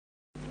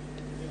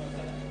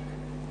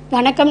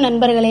வணக்கம்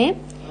நண்பர்களே.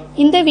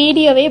 இந்த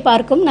வீடியோவை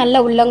பார்க்கும்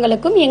நல்ல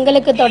உள்ளங்களுக்கும்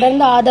எங்களுக்கு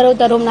தொடர்ந்து ஆதரவு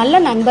தரும் நல்ல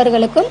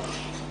நண்பர்களுக்கும்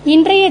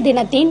இன்றைய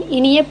தினத்தின்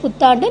இனிய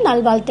புத்தாண்டு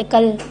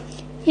நல்வாழ்த்துக்கள்.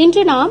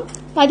 இன்று நாம்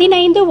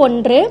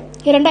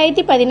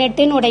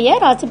 15/1/2018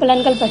 ராசி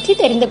பலன்கள் பற்றி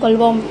தெரிந்து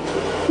கொள்வோம்.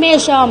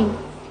 மேஷம்,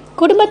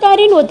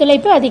 குடும்பத்தாரின்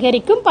ஒத்துழைப்பு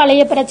அதிகரிக்கும்.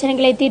 பழைய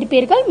பிரச்சனைகளை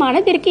தீர்ப்பீர்கள்.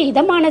 மனதிற்கு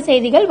இதமான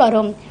செய்திகள்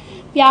வரும்.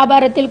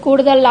 வியாபாரத்தில்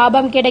கூடுதல்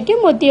லாபம்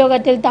கிடைக்கும்.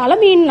 உத்தியோகத்தில்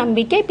தலைமையின்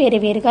நம்பிக்கை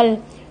பெறுவீர்கள்.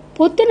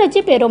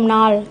 புத்துணர்ச்சி பெறும்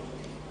நாள்.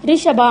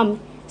 ரிஷபம்,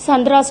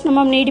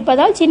 சந்திராஷ்டமம்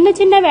நீடிப்பதால் சின்ன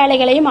சின்ன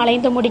வேலைகளையும்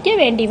அலைந்து முடிக்க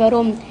வேண்டி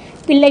வரும்.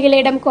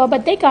 பிள்ளைகளிடம்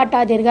கோபத்தை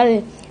காட்டாதீர்கள்.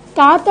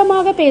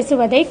 தாத்தமாக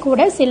பேசுவதை கூட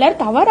சிலர்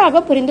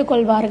தவறாக புரிந்து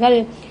கொள்வார்கள்.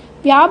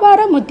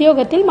 வியாபாரம்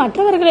உத்தியோகத்தில்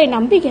மற்றவர்களை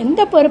நம்பி எந்த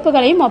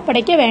பொறுப்புகளையும்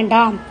ஒப்படைக்க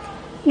வேண்டாம்.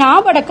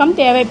 நாவடக்கம்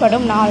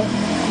தேவைப்படும் நாள்.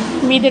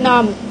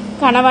 மிதுனம்,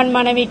 கணவன்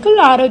மனைவிக்குள்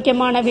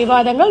ஆரோக்கியமான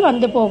விவாதங்கள்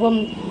வந்து போகும்.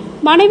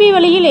 மனைவி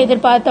வழியில்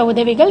எதிர்பார்த்த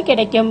உதவிகள்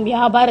கிடைக்கும்.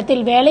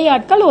 வியாபாரத்தில்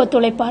வேலையாட்கள்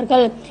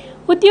ஒத்துழைப்பார்கள்.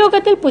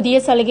 உத்தியோகத்தில் புதிய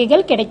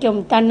சலுகைகள் கிடைக்கும்.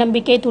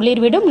 தன்னம்பிக்கை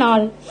துளிர்விடும்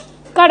நாள்.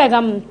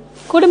 கடகம்,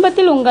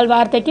 குடும்பத்தில் உங்கள்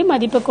வார்த்தைக்கு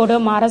மதிப்பு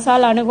கூடும்.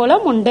 அரசால்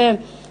அனுகூலம் உண்டு.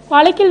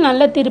 வழக்கில்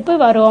நல்ல தீர்ப்பு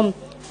வரும்.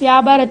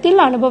 வியாபாரத்தில்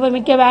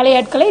அனுபவமிக்க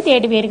வேலையாட்களை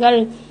தேடுவீர்கள்.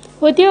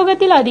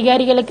 உத்தியோகத்தில்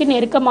அதிகாரிகளுக்கு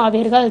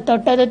நெருக்கமாவீர்கள்.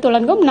 தொட்டது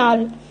துலங்கும்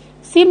நாள்.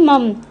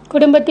 சிம்மம்,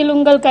 குடும்பத்தில்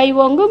உங்கள் கை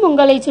ஓங்கும்.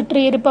 உங்களை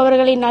சுற்றி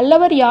இருப்பவர்களின்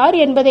நல்லவர் யார்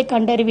என்பதை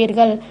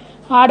கண்டறிவீர்கள்.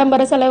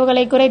 ஆடம்பர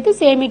செலவுகளை குறைத்து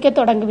சேமிக்க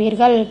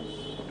தொடங்குவீர்கள்.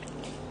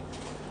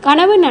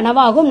 கனவு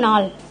நனவாகும்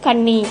நாள்.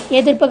 கன்னி,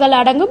 எதிர்ப்புகள்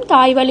அடங்கும்.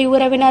 தாய் வழி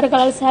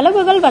உறவினர்களால்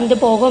செலவுகள் வந்து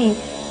போகும்.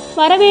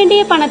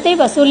 வரவேண்டிய பணத்தை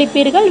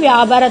வசூலிப்பீர்கள்.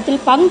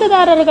 வியாபாரத்தில்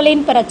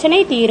பங்குதாரர்களின் பிரச்சனை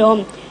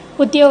தீரும்.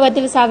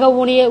 உத்தியோகத்தில் சக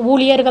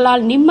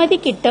ஊழியர்களால் நிம்மதி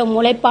கிட்டும்.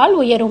 உழைப்பால்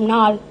உயரும்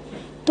நாள்.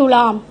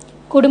 துலாம்,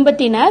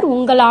 குடும்பத்தினர்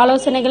உங்கள்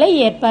ஆலோசனைகளை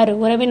ஏற்பர்.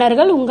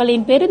 உறவினர்கள்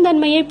உங்களின்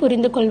பெருந்தன்மையை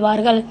புரிந்து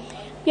கொள்வார்கள்.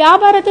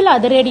 வியாபாரத்தில்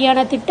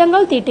அதிரடியான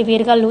திட்டங்கள்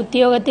தீட்டுவீர்கள்.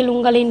 உத்தியோகத்தில்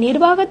உங்களின்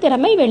நிர்வாக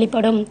திறமை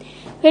வெளிப்படும்.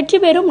 வெற்றி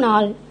பெறும்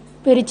நாள்.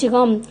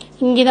 விருச்சிகம்,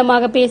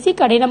 இங்கிதமாக பேசி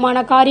கடினமான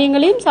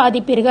காரியங்களையும்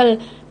சாதிப்பீர்கள்.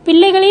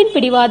 பிள்ளைகளின்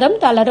பிடிவாதம்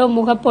தளரும்.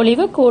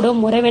 முகப்பொழிவு கூடும்.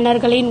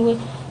 உறவினர்களின்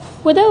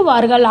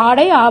உதவுவார்கள்.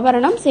 ஆடை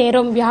ஆபரணம்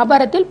சேரும்.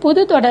 வியாபாரத்தில்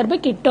புது தொடர்பு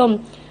கிட்டும்.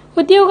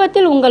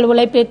 உத்தியோகத்தில் உங்கள்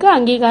உழைப்பிற்கு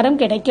அங்கீகாரம்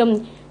கிடைக்கும்.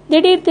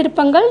 திடீர்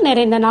திருப்பங்கள்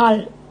நிறைந்த நாள்.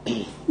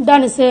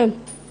 தனுசு,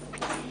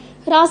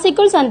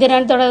 ராசிக்குள்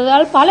சந்திரன்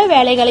தொடர்வதால் பல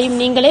வேலைகளையும்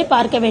நீங்களே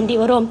பார்க்க வேண்டி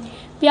வரும்.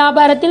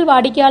 வியாபாரத்தில்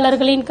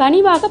வாடிக்கையாளர்களின்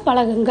கனிவாக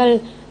பழகுங்கள்.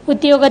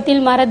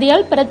 உத்தியோகத்தில்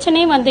மறதியால்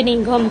பிரச்சனை வந்து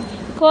நீங்கும்.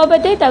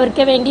 கோபத்தை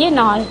தவிர்க்க வேண்டிய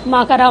நாள்.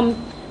 மகரம்,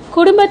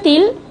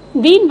 குடும்பத்தில்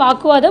வீண்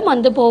வாக்குவாதம்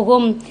வந்து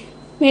போகும்.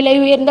 விலை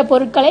உயர்ந்த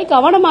பொருட்களை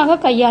கவனமாக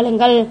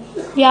கையாளுங்கள்.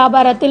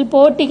 வியாபாரத்தில்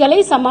போட்டிகளை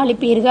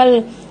சமாளிப்பீர்கள்.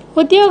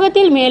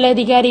 உத்தியோகத்தில்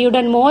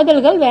மேலதிகாரியுடன்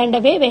மோதல்கள்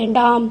வேண்டவே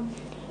வேண்டாம்.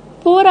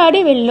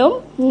 போராடி வெல்லும்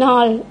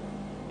நாள்.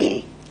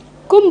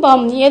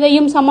 கும்பம்,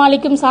 எதையும்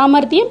சமாளிக்கும்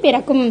சாமர்த்தியம்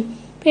பிறக்கும்.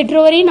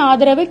 பெற்றோரின்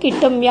ஆதரவு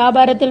கிட்டும்.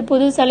 வியாபாரத்தில்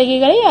புது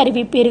சலுகைகளை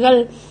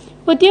அறிவிப்பீர்கள்.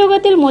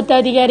 உத்தியோகத்தில் மூத்த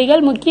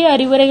அதிகாரிகள் முக்கிய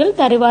அறிவுரைகள்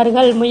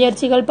தருவார்கள்.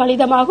 முயற்சிகள்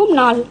பலிதமாகும்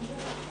நாள்.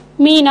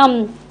 மீனம்,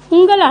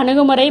 உங்கள்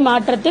அணுகுமுறை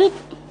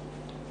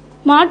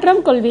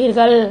மாற்றம்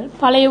கொள்வீர்கள்.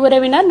 பழைய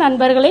உறவினர்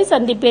நண்பர்களை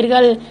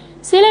சந்திப்பீர்கள்.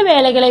 சில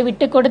வேலைகளை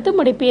விட்டு கொடுத்து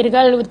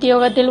முடிப்பீர்கள்.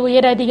 உத்தியோகத்தில்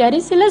உயர் அதிகாரி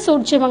சில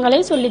சூட்சுமங்களை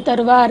சொல்லித்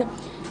தருவார்.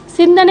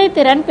 சிந்தனை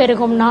திறன்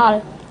பெருகும் நாள்.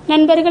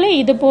 நண்பர்களே,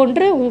 இது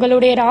போன்று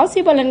உங்களுடைய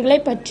ராசி பலன்களை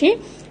பற்றி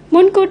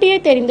முன்கூட்டியே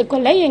தெரிந்து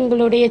கொள்ள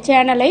எங்களுடைய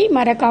சேனலை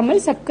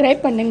மறக்காமல்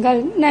சப்ஸ்கிரைப்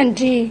பண்ணுங்கள்.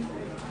 நன்றி.